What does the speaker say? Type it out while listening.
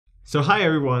So hi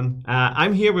everyone,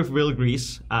 I'm here with Will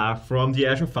Grease from the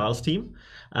Azure Files team.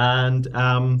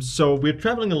 And so we're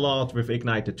traveling a lot with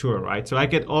Ignite the Tour, right? So I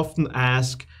get often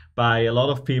asked by a lot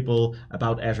of people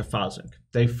about Azure File Sync.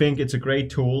 They think it's a great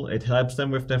tool. It helps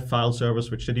them with their file servers,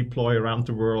 which they deploy around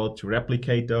the world to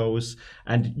replicate those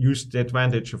and use the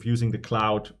advantage of using the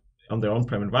cloud on their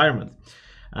on-prem environment.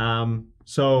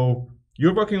 So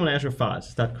you're working on Azure Files,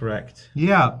 is that correct?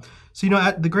 Yeah. So,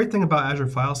 the great thing about Azure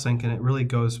File Sync, and it really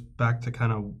goes back to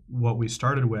kind of what we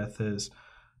started with, is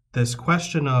this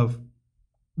question of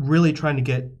really trying to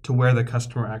get to where the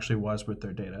customer actually was with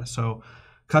their data. So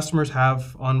customers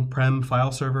have on-prem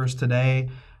file servers today,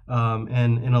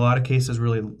 and in a lot of cases,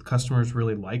 customers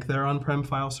really like their on-prem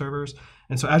file servers.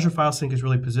 And so Azure File Sync is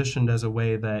really positioned as a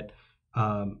way that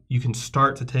you can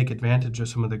start to take advantage of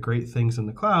some of the great things in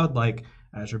the cloud, like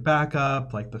Azure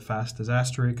Backup, like the fast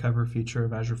disaster recovery feature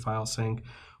of Azure File Sync,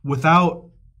 without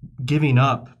giving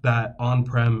up that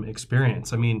on-prem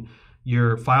experience. I mean,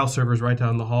 your file server is right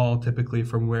down the hall, typically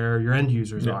from where your end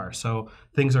users are. So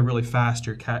things are really fast.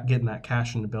 You're getting that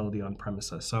caching ability on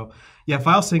premises. So yeah,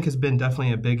 File Sync has been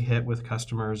definitely a big hit with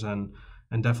customers and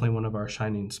definitely one of our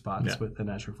shining spots within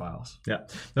Azure Files. Yeah,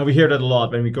 now we hear that a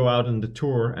lot when we go out on the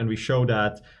tour and we show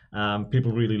that.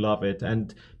 People really love it.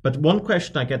 But one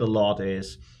question I get a lot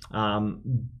is,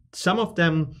 some of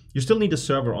them, you still need a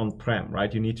server on-prem,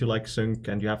 right? You need to sync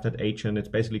and you have that agent. It's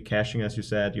basically caching, as you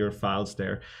said, your files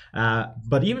there.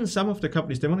 But even some of the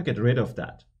companies, they want to get rid of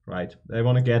that, right? They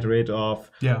want to get rid of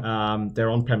their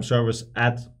on-prem servers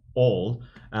at all.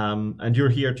 And you're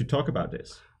here to talk about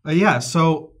this. Yeah,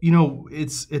 so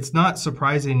it's not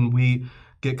surprising we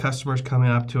get customers coming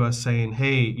up to us saying,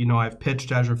 hey, I've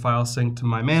pitched Azure File Sync to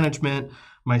my management.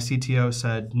 My CTO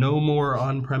said no more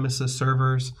on-premises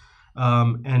servers.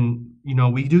 And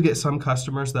we do get some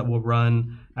customers that will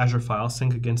run Azure File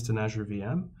Sync against an Azure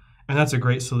VM. And that's a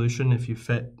great solution if you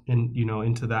fit in,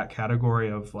 into that category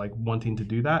of wanting to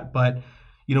do that. But,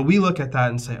 we look at that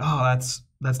and say, oh,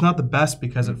 that's not the best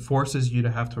because it forces you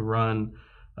to have to run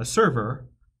a server.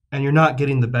 And you're not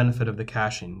getting the benefit of the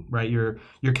caching, right? You're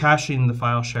caching the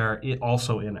file share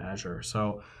also in Azure.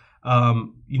 So,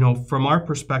 from our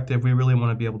perspective, we really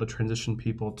want to be able to transition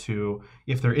people to,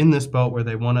 if they're in this boat where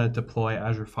they want to deploy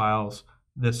Azure Files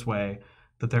this way,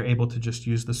 that they're able to just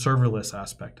use the serverless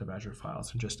aspect of Azure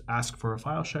Files and just ask for a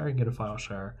file share and get a file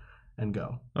share and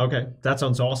go. Okay, that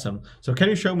sounds awesome. So can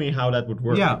you show me how that would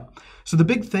work? Yeah. So the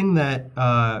big thing that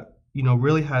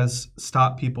really has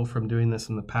stopped people from doing this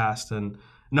in the past and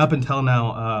up until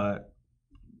now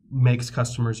makes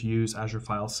customers use Azure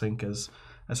File Sync as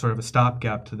sort of a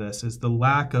stopgap to this is the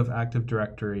lack of Active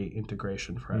Directory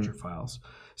integration for Azure Files.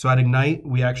 So at Ignite,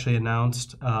 we actually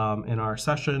announced in our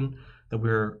session that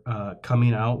we're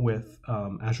coming out with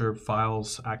Azure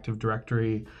Files Active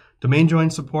Directory domain join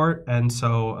support, and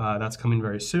so that's coming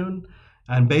very soon.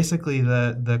 And basically,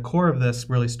 the core of this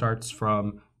really starts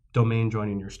from domain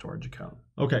joining your storage account.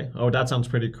 Okay. Oh, that sounds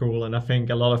pretty cool. And I think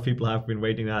a lot of people have been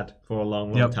waiting that for a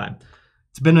long time.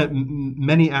 It's been a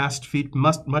much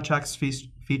asked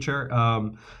feature.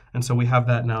 And so we have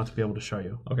that now to be able to show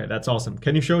you. Okay, that's awesome.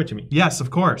 Can you show it to me? Yes, of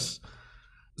course.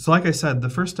 So like I said, the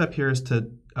first step here is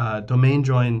to domain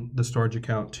join the storage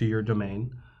account to your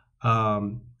domain.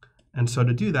 And so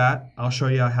to do that, I'll show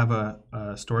you I have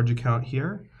a storage account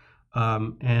here.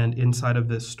 And inside of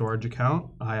this storage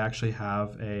account, I actually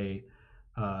have a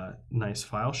nice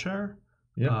file share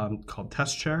called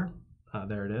test share.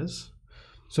 There it is.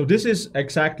 So this is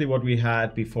exactly what we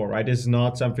had before, right? This is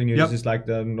not something new. This is like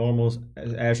the normal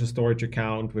Azure storage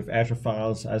account with Azure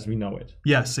Files as we know it.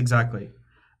 Yes, exactly.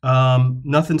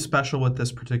 Nothing special with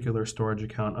this particular storage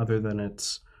account other than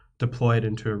it's deployed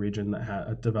into a region that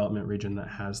a development region that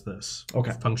has this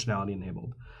functionality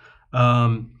enabled.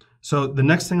 So the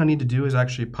next thing I need to do is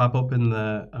actually pop open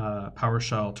the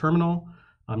PowerShell terminal.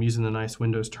 I'm using the nice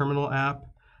Windows Terminal app.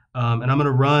 And I'm going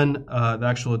to run the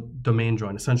actual domain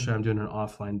join. Essentially, I'm doing an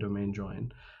offline domain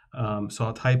join. So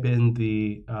I'll type in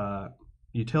the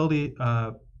utility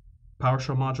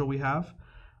PowerShell module we have.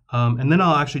 And then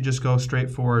I'll actually just go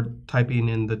straight forward typing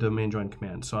in the domain join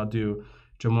command. So I'll do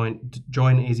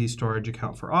join AZ storage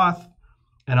account for auth.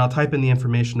 And I'll type in the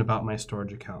information about my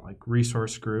storage account, like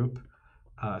resource group,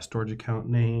 storage account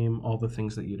name, all the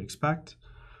things that you'd expect.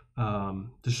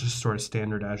 This is just sort of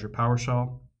standard Azure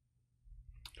PowerShell.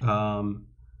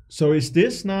 So is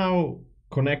this now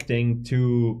connecting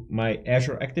to my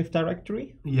Azure Active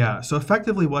Directory? Yeah, so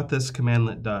effectively what this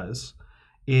commandlet does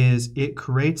is it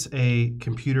creates a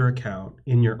computer account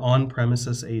in your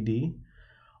on-premises AD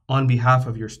on behalf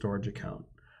of your storage account.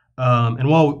 And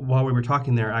while we were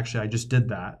talking there, actually I just did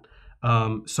that.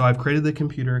 So I've created the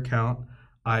computer account.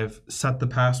 I've set the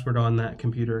password on that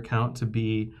computer account to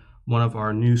be one of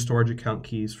our new storage account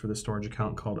keys for the storage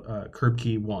account called curb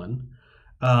key 1.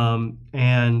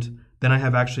 And then I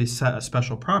have actually set a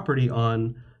special property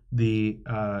on the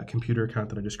computer account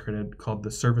that I just created called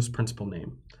the service principal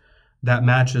name that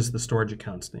matches the storage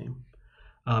account's name.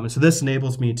 And so this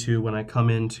enables me to, when I come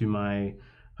into my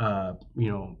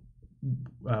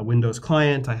Windows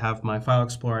client, I have my file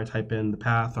explorer, I type in the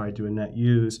path, or I do a net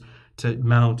use to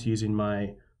mount using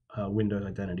my Windows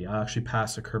identity. I actually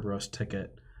pass a Kerberos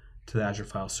ticket to the Azure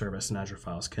File service, and Azure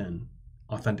Files can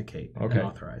authenticate and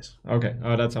authorize. Okay.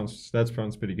 Oh, that sounds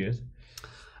pretty good.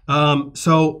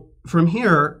 So from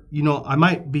here, I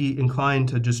might be inclined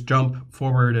to just jump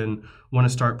forward and want to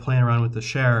start playing around with the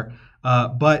share.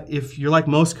 But if you're like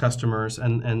most customers,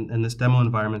 and this demo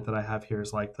environment that I have here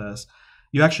is like this,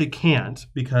 you actually can't,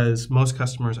 because most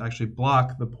customers actually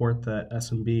block the port that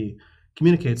SMB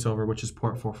communicates over, which is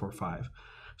port 445.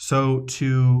 So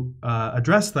to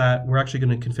address that, we're actually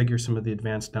going to configure some of the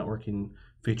advanced networking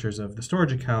features of the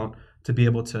storage account to be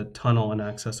able to tunnel and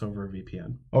access over a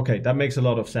VPN. Okay, that makes a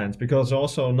lot of sense, because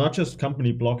also not just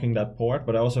company blocking that port,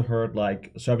 but I also heard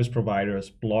like service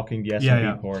providers blocking the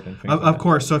SMB port and things of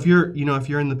course. So if you're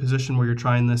in the position where you're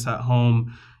trying this at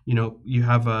home, you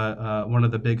have one of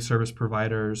the big service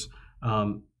providers,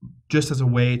 just as a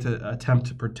way to attempt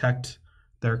to protect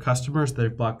their customers,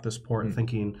 they've blocked this port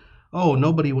thinking, oh,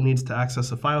 nobody needs to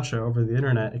access a file share over the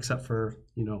internet except for,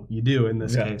 you do in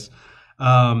this case.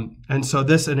 And so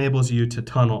this enables you to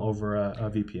tunnel over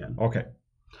a VPN. Okay.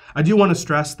 I do want to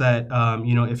stress that,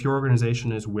 if your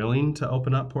organization is willing to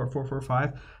open up port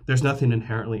 445, there's nothing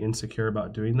inherently insecure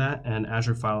about doing that. And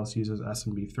Azure Files uses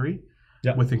SMB3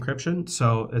 with encryption.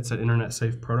 So it's an internet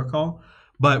safe protocol.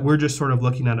 But we're just sort of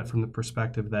looking at it from the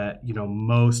perspective that,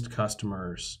 most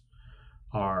customers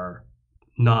are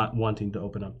not wanting to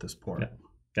open up this port.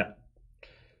 Yeah.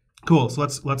 Cool. So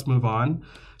let's move on.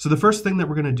 So the first thing that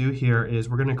we're going to do here is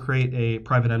we're going to create a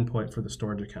private endpoint for the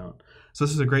storage account. So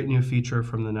this is a great new feature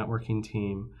from the networking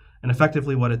team. And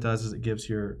effectively what it does is it gives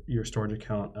your storage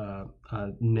account a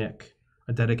NIC,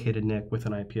 a dedicated NIC with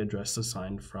an IP address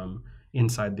assigned from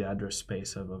inside the address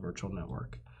space of a virtual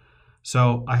network.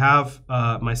 So I have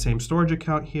my same storage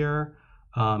account here,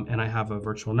 and I have a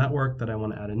virtual network that I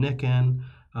want to add a NIC in.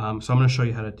 So I'm going to show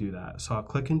you how to do that. So I'll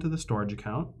click into the storage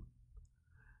account,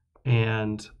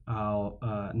 and I'll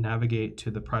navigate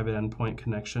to the private endpoint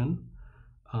connection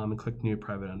and click New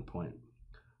Private Endpoint.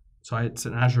 So it's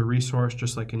an Azure resource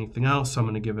just like anything else, so I'm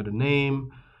going to give it a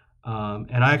name.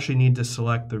 And I actually need to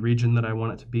select the region that I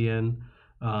want it to be in.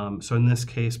 So in this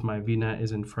case, my VNet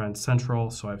is in France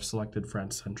Central, so I've selected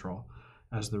France Central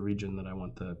as the region that I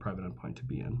want the private endpoint to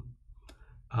be in.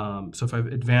 So if I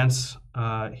advance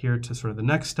here to sort of the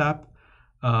next step,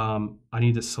 I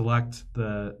need to select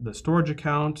the storage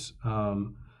account.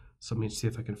 So let me see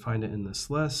if I can find it in this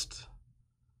list.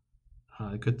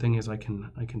 The good thing is I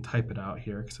can type it out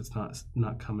here because it's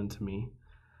not coming to me.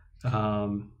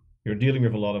 You're dealing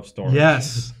with a lot of storage.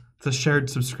 Yes, it's a shared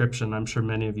subscription. I'm sure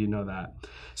many of you know that.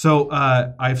 So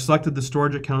I've selected the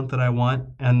storage account that I want,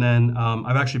 and then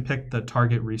I've actually picked the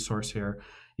target resource here.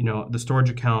 The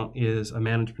storage account is a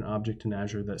management object in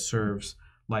Azure that serves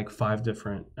like 5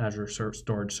 different Azure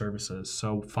storage services.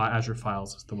 So Azure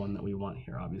Files is the one that we want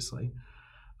here, obviously.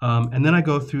 And then I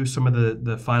go through some of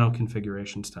the final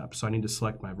configuration steps. So I need to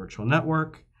select my virtual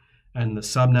network and the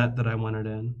subnet that I want it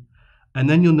in. And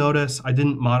then you'll notice I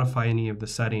didn't modify any of the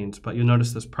settings, but you'll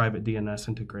notice this private DNS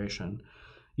integration.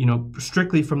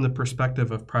 Strictly from the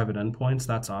perspective of private endpoints,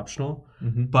 that's optional.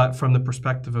 But from the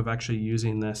perspective of actually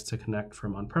using this to connect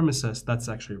from on-premises, that's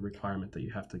actually a requirement that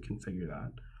you have to configure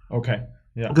that. Okay.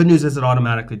 Yeah. Good news is it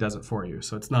automatically does it for you,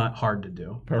 so it's not hard to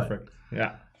do. Perfect.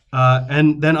 Yeah.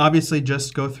 And then obviously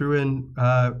just go through and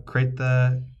create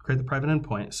the private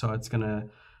endpoint. So it's going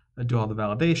to do all the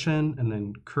validation and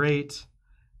then create.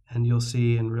 And you'll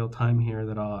see in real time here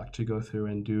that I'll actually go through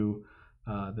and do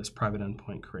this private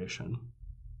endpoint creation.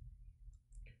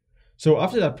 So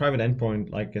after that private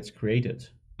endpoint gets created,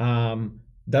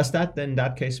 does that then in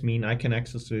that case mean I can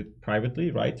access it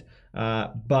privately, right?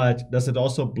 But does it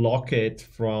also block it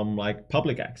from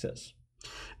public access?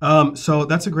 So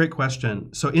that's a great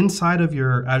question. So inside of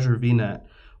your Azure VNet,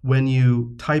 when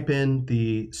you type in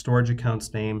the storage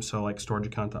account's name, so like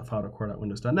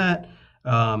storageaccount.filerecord.windows.net,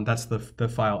 that's the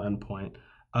file endpoint,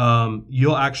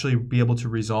 you'll actually be able to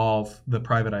resolve the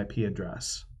private IP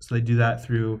address. So they do that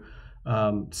through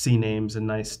CNAMEs and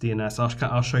nice DNS.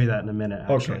 I'll show you that in a minute,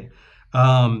 actually.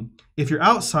 Okay. If you're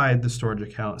outside the storage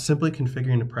account, simply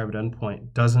configuring a private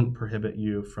endpoint doesn't prohibit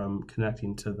you from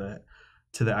connecting to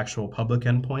to the actual public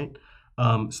endpoint.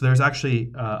 So there's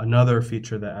actually another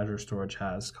feature that Azure Storage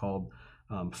has called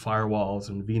firewalls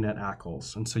and VNet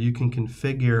ACLs. And so you can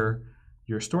configure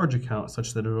your storage account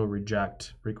such that it'll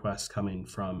reject requests coming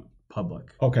from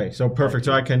public. Okay, so perfect.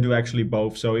 So I can do actually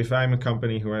both. So if I'm a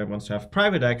company who wants to have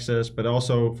private access, but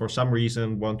also for some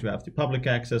reason want to have the public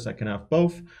access, I can have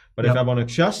both. But if I want to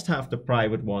just have the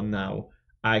private one now,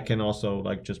 I can also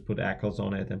like just put ACLs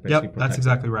on it and basically protect that's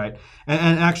exactly right.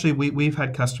 And actually, we've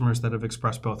had customers that have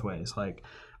expressed both ways. Like,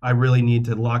 I really need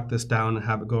to lock this down and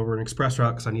have it go over an express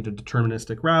route because I need a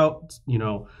deterministic route.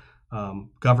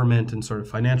 Government and sort of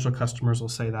financial customers will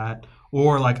say that.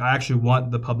 Or like, I actually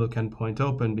want the public endpoint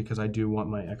open because I do want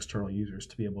my external users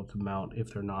to be able to mount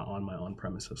if they're not on my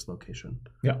on-premises location.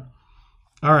 Yeah.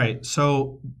 All right,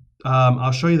 so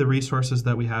I'll show you the resources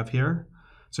that we have here.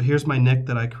 So here's my NIC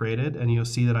that I created, and you'll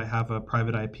see that I have a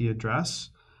private IP address.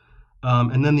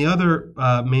 And then the other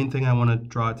main thing I want to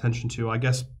draw attention to, I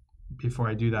guess before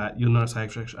I do that, you'll notice I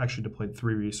actually deployed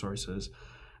 3 resources: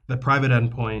 the private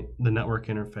endpoint, the network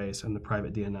interface, and the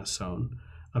private DNS zone.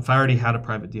 If I already had a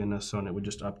private DNS zone, it would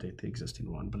just update the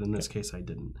existing one, but in this case I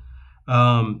didn't.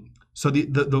 So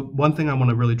the one thing I want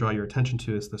to really draw your attention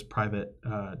to is this private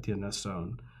DNS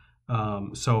zone.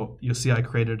 So you'll see I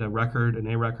created an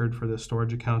A record for this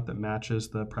storage account that matches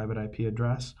the private IP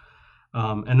address.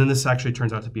 And then this actually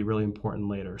turns out to be really important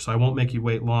later. So I won't make you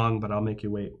wait long, but I'll make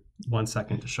you wait 1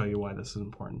 second to show you why this is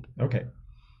important. Okay.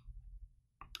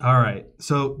 All right.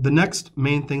 So the next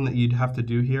main thing that you'd have to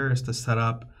do here is to set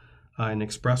up an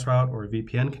express route or a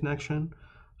VPN connection.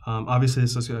 Obviously,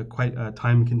 this is quite a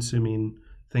time-consuming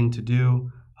thing to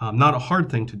do. Not a hard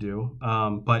thing to do,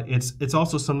 but it's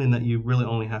also something that you really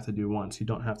only have to do once. You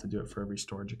don't have to do it for every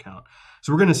storage account.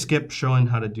 So we're going to skip showing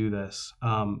how to do this,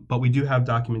 but we do have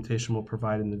documentation we'll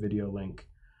provide in the video link.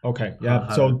 Okay,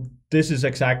 yeah, so this is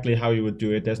exactly how you would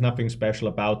do it. There's nothing special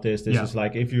about this. This is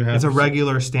like if you have... It's a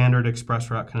regular standard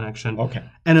express route connection. Okay.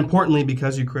 And importantly,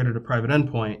 because you created a private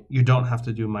endpoint, you don't have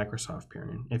to do Microsoft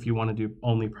peering. If you want to do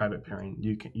only private peering,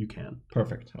 you can.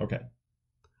 Perfect, okay.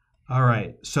 All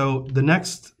right, so the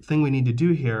next thing we need to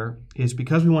do here is,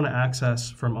 because we want to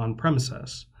access from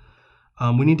on-premises,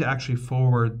 we need to actually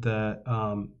forward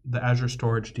the Azure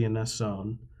Storage DNS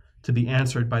zone to be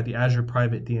answered by the Azure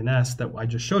Private DNS that I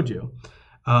just showed you,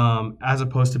 as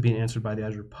opposed to being answered by the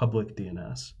Azure Public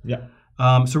DNS.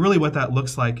 Yeah. So really what that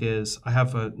looks like is, I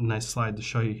have a nice slide to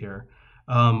show you here.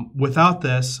 Without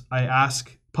this, I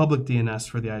ask public DNS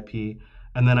for the IP,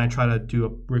 and then I try to do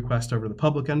a request over the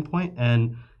public endpoint,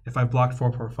 and if I've blocked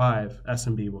 445,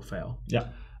 SMB will fail. Yeah.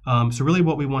 So really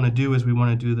what we want to do is we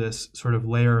want to do this sort of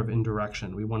layer of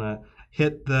indirection. We want to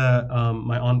hit the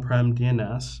my on-prem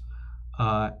DNS,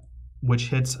 which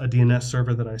hits a DNS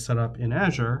server that I set up in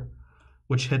Azure,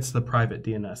 which hits the private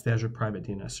DNS, the Azure Private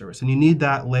DNS service. And you need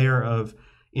that layer of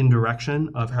indirection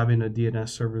of having a DNS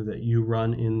server that you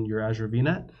run in your Azure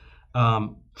VNet,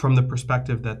 from the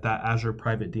perspective that that Azure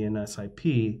Private DNS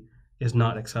IP is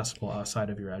not accessible outside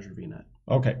of your Azure VNet.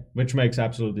 Okay, which makes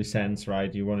absolutely sense,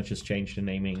 right? You want to just change the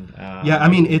naming. Yeah, I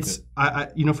mean, it's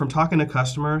from talking to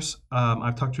customers,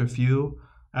 I've talked to a few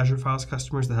Azure Files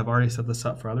customers that have already set this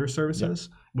up for other services,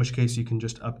 in which case you can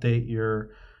just update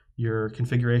your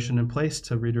configuration in place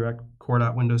to redirect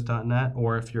core.windows.net,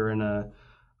 or if you're in a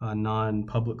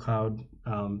non-public cloud,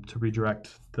 to redirect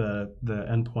the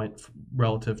endpoint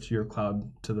relative to your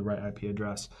cloud to the right IP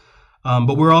address.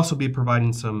 But we'll also be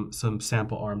providing some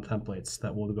sample ARM templates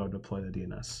that will go deploy the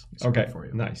DNS for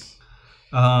you. Nice.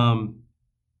 All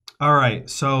right,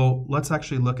 so let's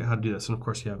actually look at how to do this. And of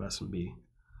course, you have SMB.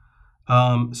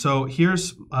 So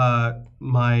here's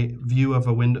my view of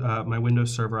my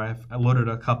Windows server. I loaded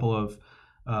a couple of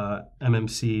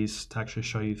MMCs to actually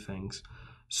show you things.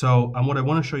 So what I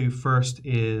want to show you first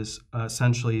is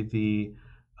essentially the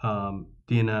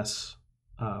DNS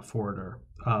forwarder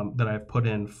that I've put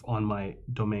in on my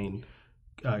domain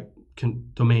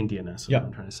DNS. Is what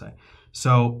I'm trying to say.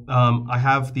 So I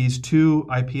have these 2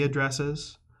 IP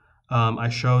addresses. I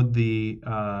showed the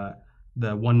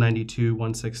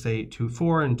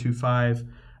 192.168.2.4 and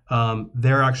 2.5.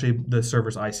 They're actually the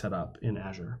servers I set up in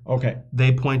Azure. Okay.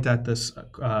 They point at this.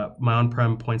 My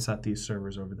on-prem points at these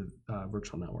servers over the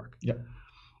virtual network. Yeah.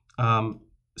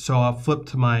 So I'll flip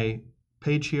to my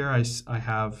page here. I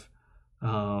have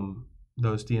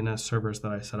those DNS servers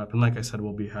that I set up. And like I said,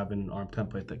 we'll be having an ARM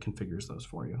template that configures those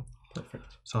for you.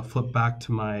 Perfect. So I'll flip back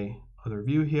to my other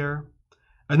view here.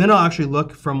 And then I'll actually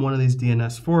look from one of these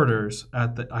DNS forwarders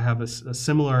I have a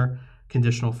similar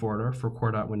conditional forwarder for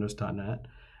core.windows.net.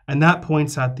 And that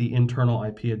points at the internal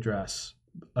IP address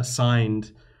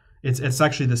assigned It's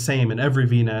actually the same in every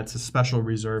VNet. It's a special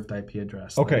reserved IP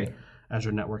address Okay. that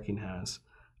Azure Networking has.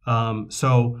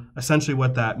 So essentially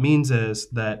what that means is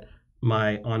that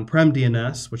my on-prem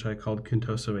DNS, which I called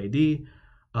Contoso AD,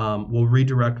 will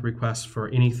redirect requests for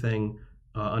anything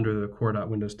under the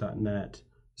core.windows.net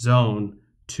zone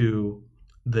to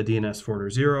the DNS forwarder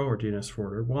 0 or DNS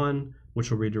forwarder 1, which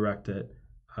will redirect it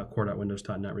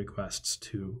core.windows.net requests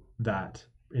to that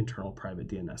internal private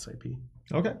DNS IP.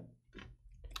 Okay.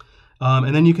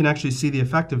 And then you can actually see the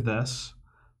effect of this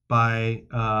by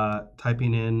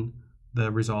typing in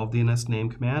the resolve DNS name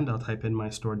command. I'll type in my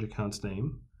storage account's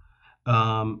name.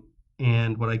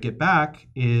 And what I get back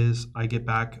is I get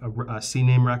back a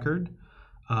CNAME record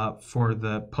for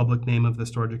the public name of the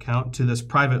storage account to this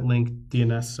private link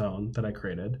DNS zone that I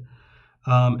created.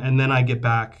 And then I get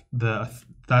back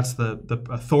that's the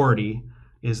authority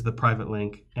is the private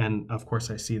link. And of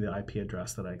course I see the IP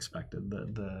address that I expected,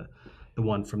 the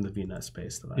one from the VNet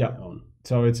space that I own.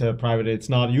 So it's a private. It's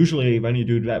not usually when you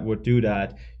do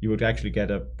that, you would actually get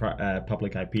a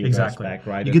public IP address back,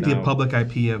 right? You get the public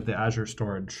IP of the Azure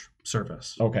storage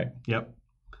service. Okay. Yep.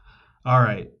 All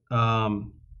right.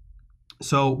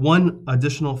 So one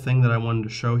additional thing that I wanted to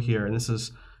show here, and this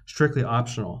is strictly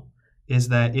optional, is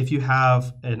that if you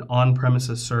have an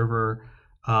on-premises server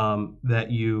that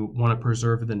you want to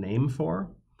preserve the name for,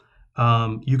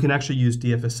 you can actually use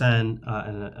DFSN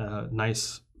and a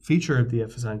nice feature of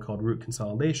DFSN called root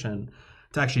consolidation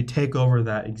to actually take over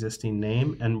that existing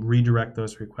name and redirect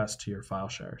those requests to your file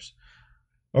shares.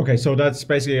 Okay, so that's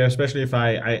basically, especially if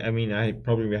I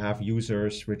probably have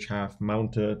users which have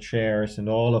mounted shares and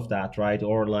all of that, right?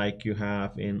 Or like you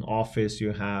have in Office,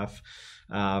 you have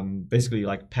basically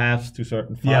like paths to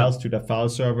certain files to the file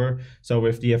server. So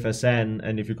with DFSN,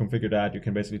 and if you configure that, you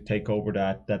can basically take over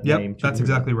that name. That's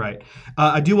exactly right.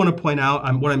 I do want to point out,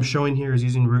 what I'm showing here is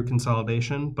using root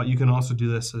consolidation, but you can also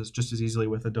do this just as easily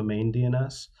with a domain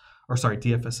DNS. Or sorry,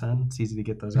 DFSN. It's easy to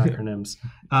get those acronyms.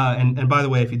 And by the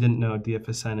way, if you didn't know,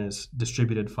 DFSN is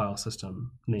distributed file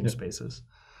system namespaces.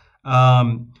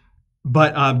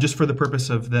 But just for the purpose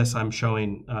of this, I'm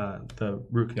showing the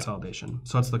root consolidation.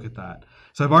 So let's look at that.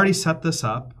 So I've already set this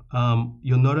up.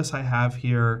 You'll notice I have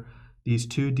here these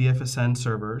two DFSN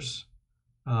servers.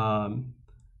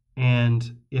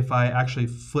 And if I actually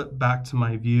flip back to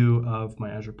my view of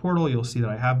my Azure portal, you'll see that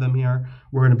I have them here.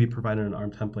 We're going to be providing an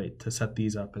ARM template to set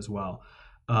these up as well.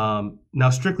 Now,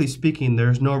 strictly speaking,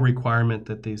 there's no requirement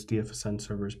that these DFSN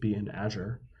servers be in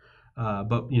Azure.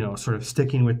 But sort of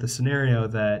sticking with the scenario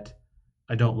that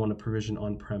I don't want to provision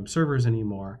on-prem servers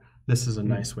anymore, this is a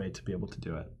nice way to be able to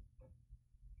do it.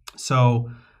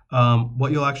 So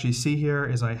what you'll actually see here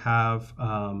is I have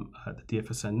the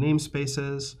DFSN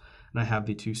namespaces, and I have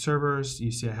the two servers.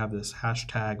 You see I have this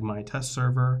hashtag my test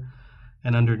server,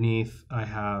 and underneath I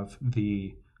have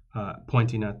the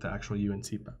pointing at the actual UNC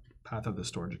path of the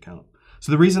storage account.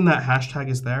 So the reason that hashtag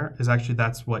is there is actually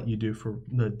that's what you do for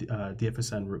the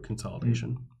DFSN root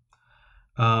consolidation.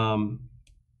 So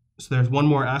there's one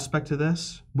more aspect to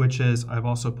this, which is I've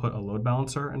also put a load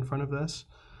balancer in front of this.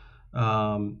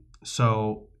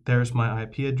 So there's my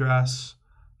IP address.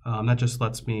 That just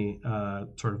lets me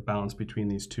sort of balance between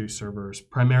these two servers,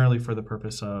 primarily for the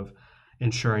purpose of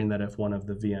ensuring that if one of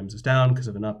the VMs is down because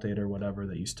of an update or whatever,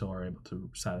 that you still are able to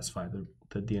satisfy the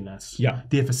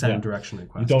DFSN direction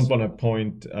request. You don't want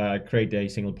to create a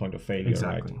single point of failure,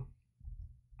 exactly. Right?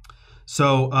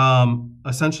 So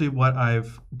essentially what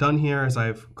I've done here is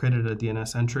I've created a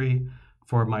DNS entry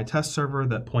for my test server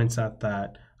that points at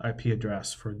that IP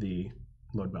address for the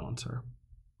load balancer.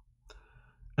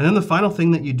 And then the final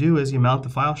thing that you do is you mount the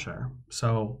file share.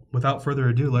 So without further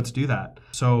ado, let's do that.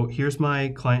 So here's my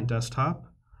client desktop.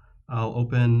 I'll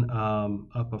open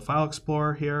up a file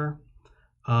explorer here.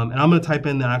 And I'm going to type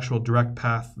in the actual direct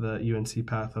path, the UNC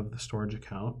path of the storage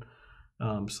account.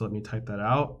 So let me type that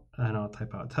out, and I'll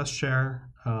type out test share.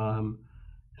 And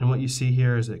what you see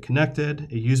here is it connected.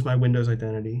 It used my Windows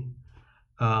identity.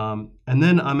 And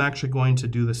then I'm actually going to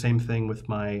do the same thing with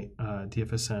my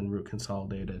DFSN root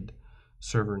consolidated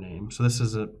server name. So this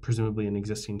is presumably an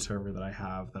existing server that I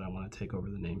have that I want to take over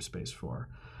the namespace for.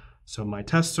 So my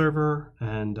test server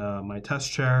and my test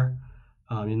share.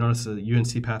 You notice the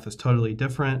UNC path is totally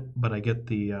different, but I get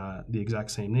the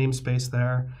exact same namespace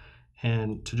there.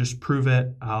 And to just prove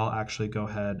it, I'll actually go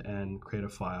ahead and create a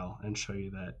file and show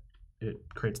you that it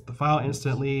creates the file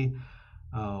instantly.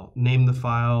 I'll name the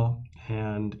file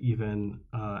and even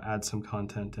add some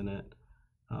content in it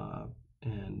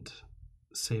and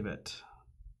save it.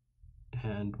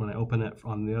 And when I open it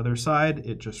on the other side,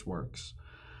 it just works.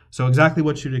 So exactly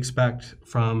what you'd expect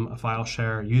from a file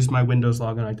share. Used my Windows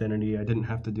login identity. I didn't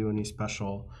have to do any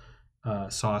special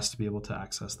sauce to be able to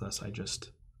access this. I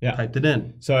just Yeah. typed it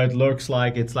in. So it looks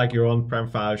like it's like your on-prem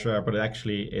file share, but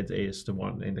actually it is the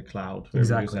one in the cloud where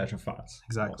we use Azure Files.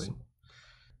 Exactly. Awesome.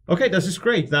 Okay, this is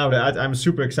great. Now I'm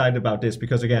super excited about this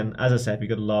because, again, as I said, we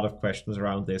got a lot of questions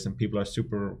around this and people are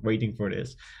super waiting for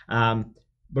this.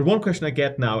 But one question I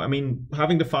get now, I mean,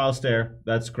 having the files there,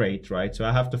 that's great, right? So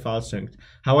I have the files synced.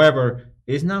 However,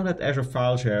 is now that Azure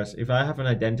File Shares, if I have an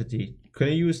identity, can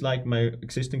I use like my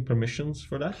existing permissions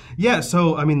for that? Yeah,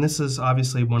 so I mean, this is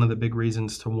obviously one of the big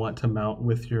reasons to want to mount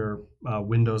with your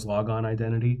Windows logon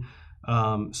identity.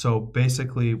 So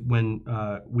basically, when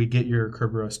we get your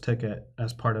Kerberos ticket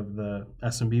as part of the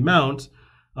SMB mount,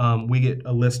 we get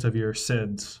a list of your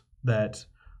SIDs that,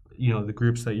 you know, the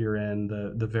groups that you're in,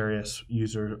 the various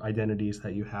user identities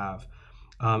that you have.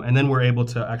 And then we're able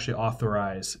to actually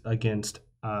authorize against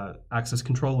access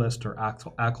control list or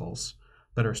ACLs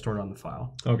that are stored on the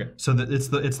file. Okay. So that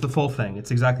it's the full thing.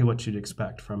 It's exactly what you'd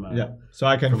expect from a So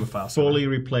I can from a file fully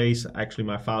server. replace actually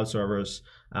my file servers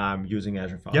using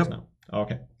Azure Files Yep. now.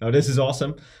 Okay. Now this is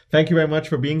awesome. Thank you very much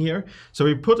for being here. So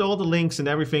we put all the links and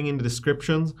everything in the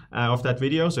description of that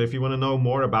video. So if you want to know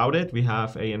more about it, we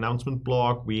have an announcement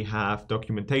blog. We have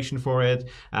documentation for it.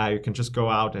 You can just go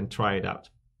out and try it out.